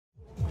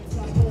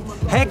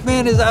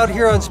Pac-Man is out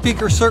here on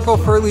Speaker Circle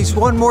for at least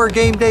one more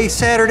game day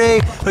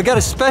Saturday. I got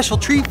a special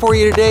treat for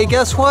you today.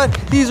 Guess what?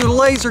 These are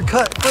laser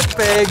cut foot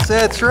bags.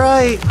 That's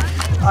right.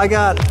 I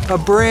got a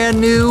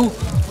brand new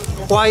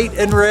white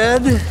and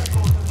red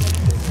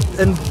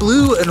and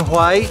blue and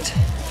white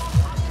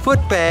foot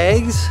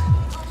bags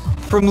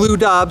from Loren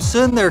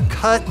Dobson. They're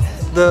cut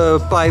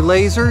by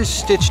lasers,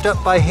 stitched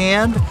up by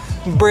hand.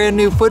 Brand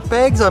new foot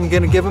bags. I'm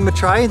gonna give them a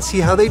try and see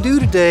how they do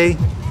today.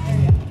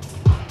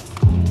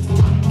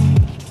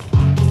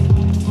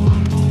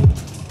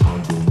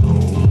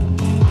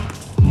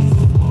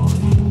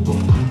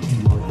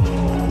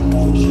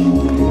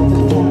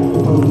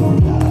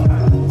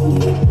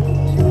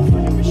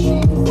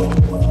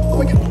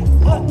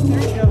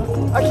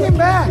 I came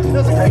back. That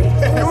was great.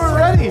 You were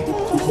ready.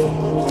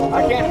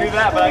 I can't do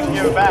that, but I can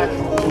give it back.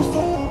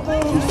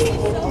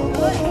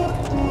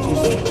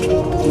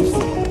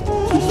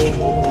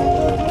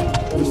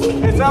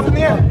 It's up in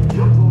the air.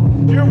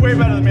 You're way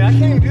better than me. I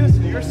can't even do this.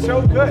 You're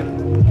so good.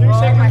 Can you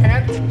shake my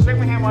hand? Shake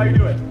my hand while you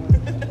do it.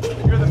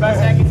 You're the best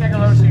hanky tech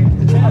I've ever seen.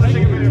 I'll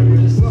shake a video of you.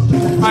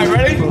 All right,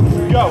 ready?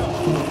 Go.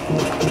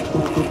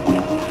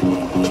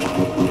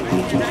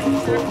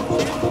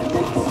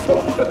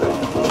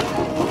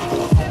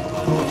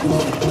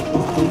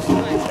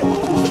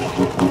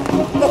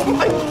 Oh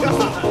my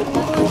God!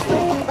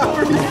 How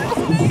are you?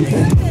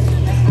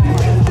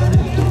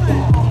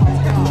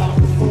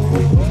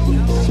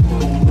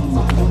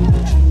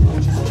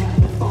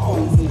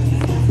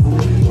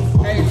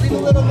 Hey, leave a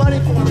little money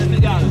for him if you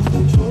got it.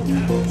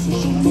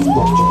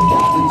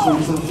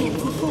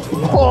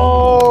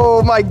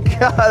 Oh my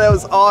God, that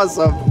was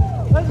awesome.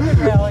 That's good,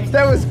 Rally.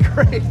 That was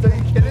great. Are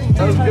you kidding?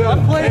 That was good.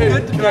 I'm playing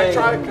good today.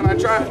 Can I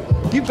try?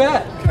 You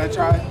bet. Can I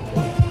try?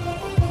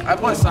 I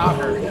play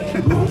soccer.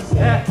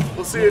 Yeah.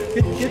 We'll see it.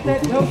 Get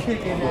that toe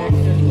kick in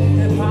action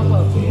and pop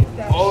up.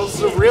 Oh, this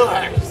is a real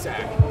hacky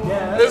sack.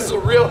 Yeah. This is a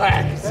real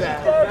hacky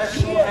sack.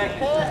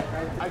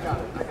 I got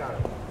it.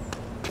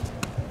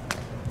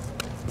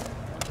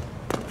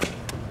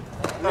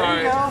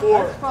 Alright,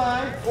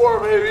 That's 4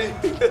 maybe.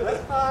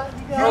 That's fine.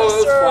 You got Oh,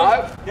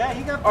 that's 5? Yeah,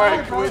 you got 5.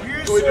 Alright, can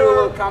we do a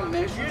little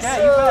combination? Yeah,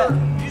 you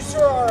bet. You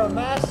sir are a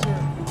master.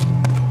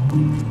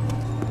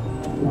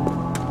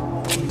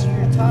 These are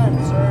your time,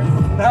 sir.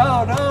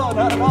 No,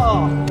 not at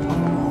all.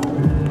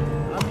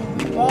 I mean,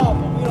 we ball,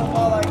 but we don't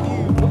ball like you.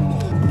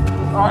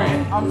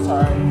 Alright, I'm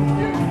sorry.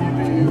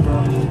 You, bro.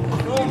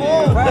 Go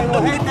home. Right,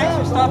 well, hey, thanks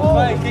for stopping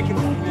by and kicking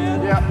with me,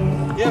 man. Yeah.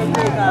 You have a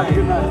great night.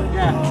 Good night.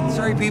 Yeah.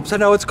 Sorry, peeps, I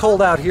know it's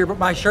cold out here, but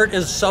my shirt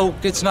is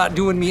soaked. It's not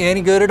doing me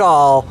any good at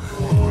all.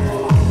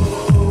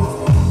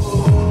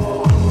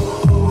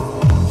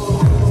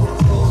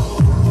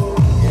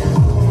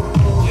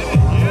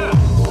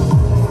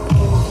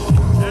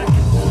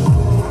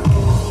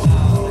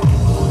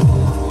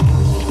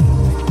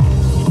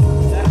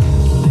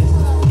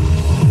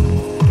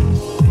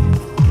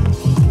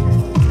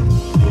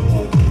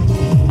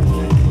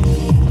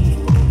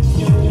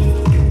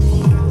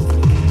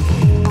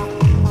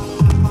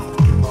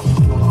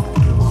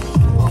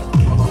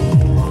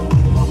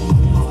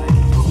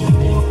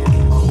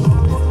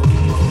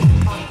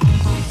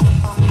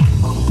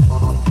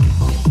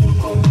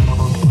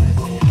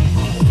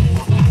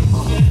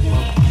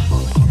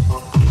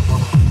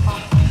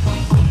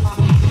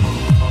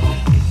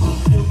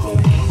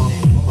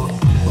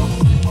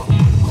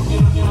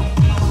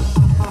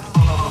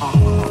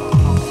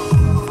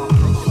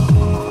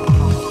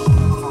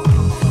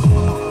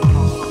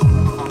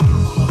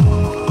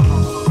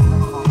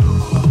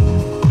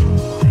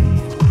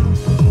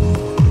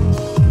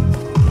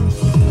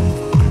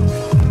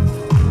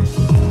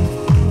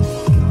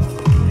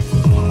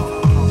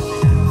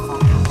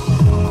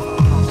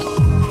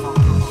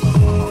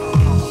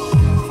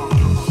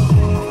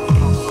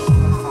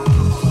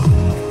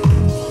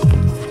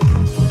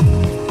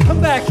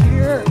 Back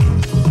here.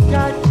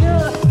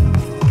 Gotcha.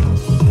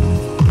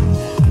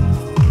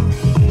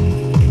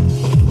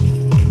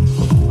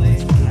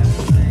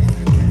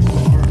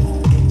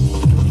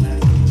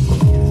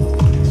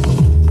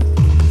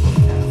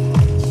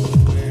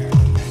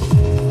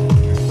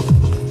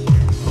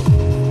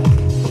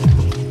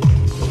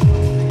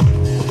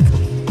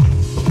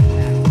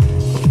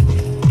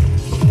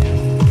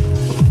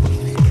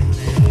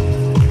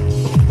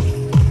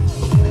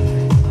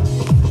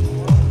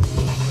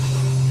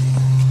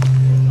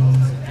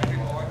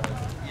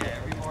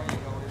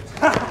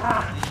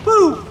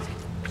 Boo!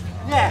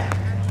 Yeah.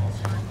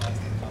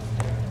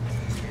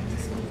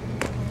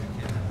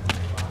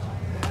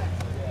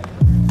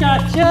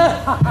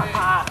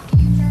 Gotcha!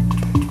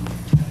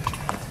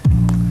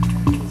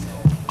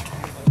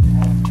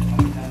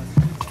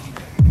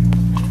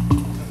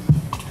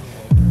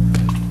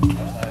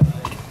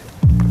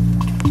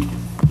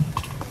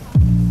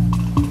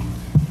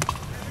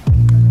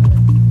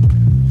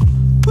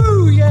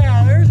 Woo!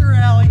 Yeah, there's a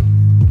rally.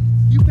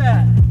 You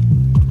bet.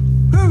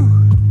 Woo!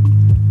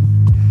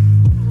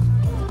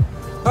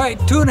 All right.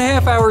 right,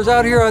 2.5 hours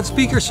out here on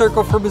Speaker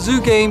Circle for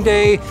Mizzou Game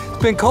Day.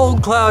 It's been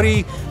cold,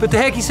 cloudy, but the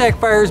hacky sack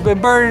fire's been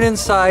burning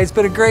inside. It's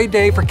been a great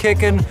day for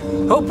kicking.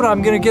 Hoping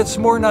I'm gonna get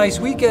some more nice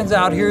weekends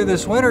out here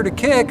this winter to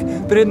kick,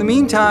 but in the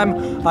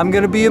meantime, I'm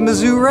gonna be a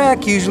Mizzou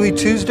rec, usually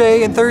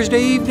Tuesday and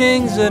Thursday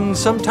evenings, and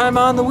sometime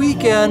on the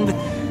weekend.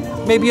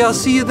 Maybe I'll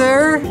see you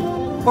there,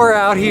 or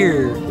out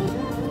here.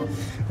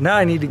 Now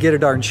I need to get a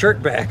darn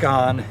shirt back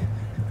on.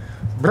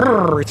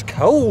 Brr, it's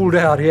cold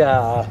out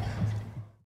here.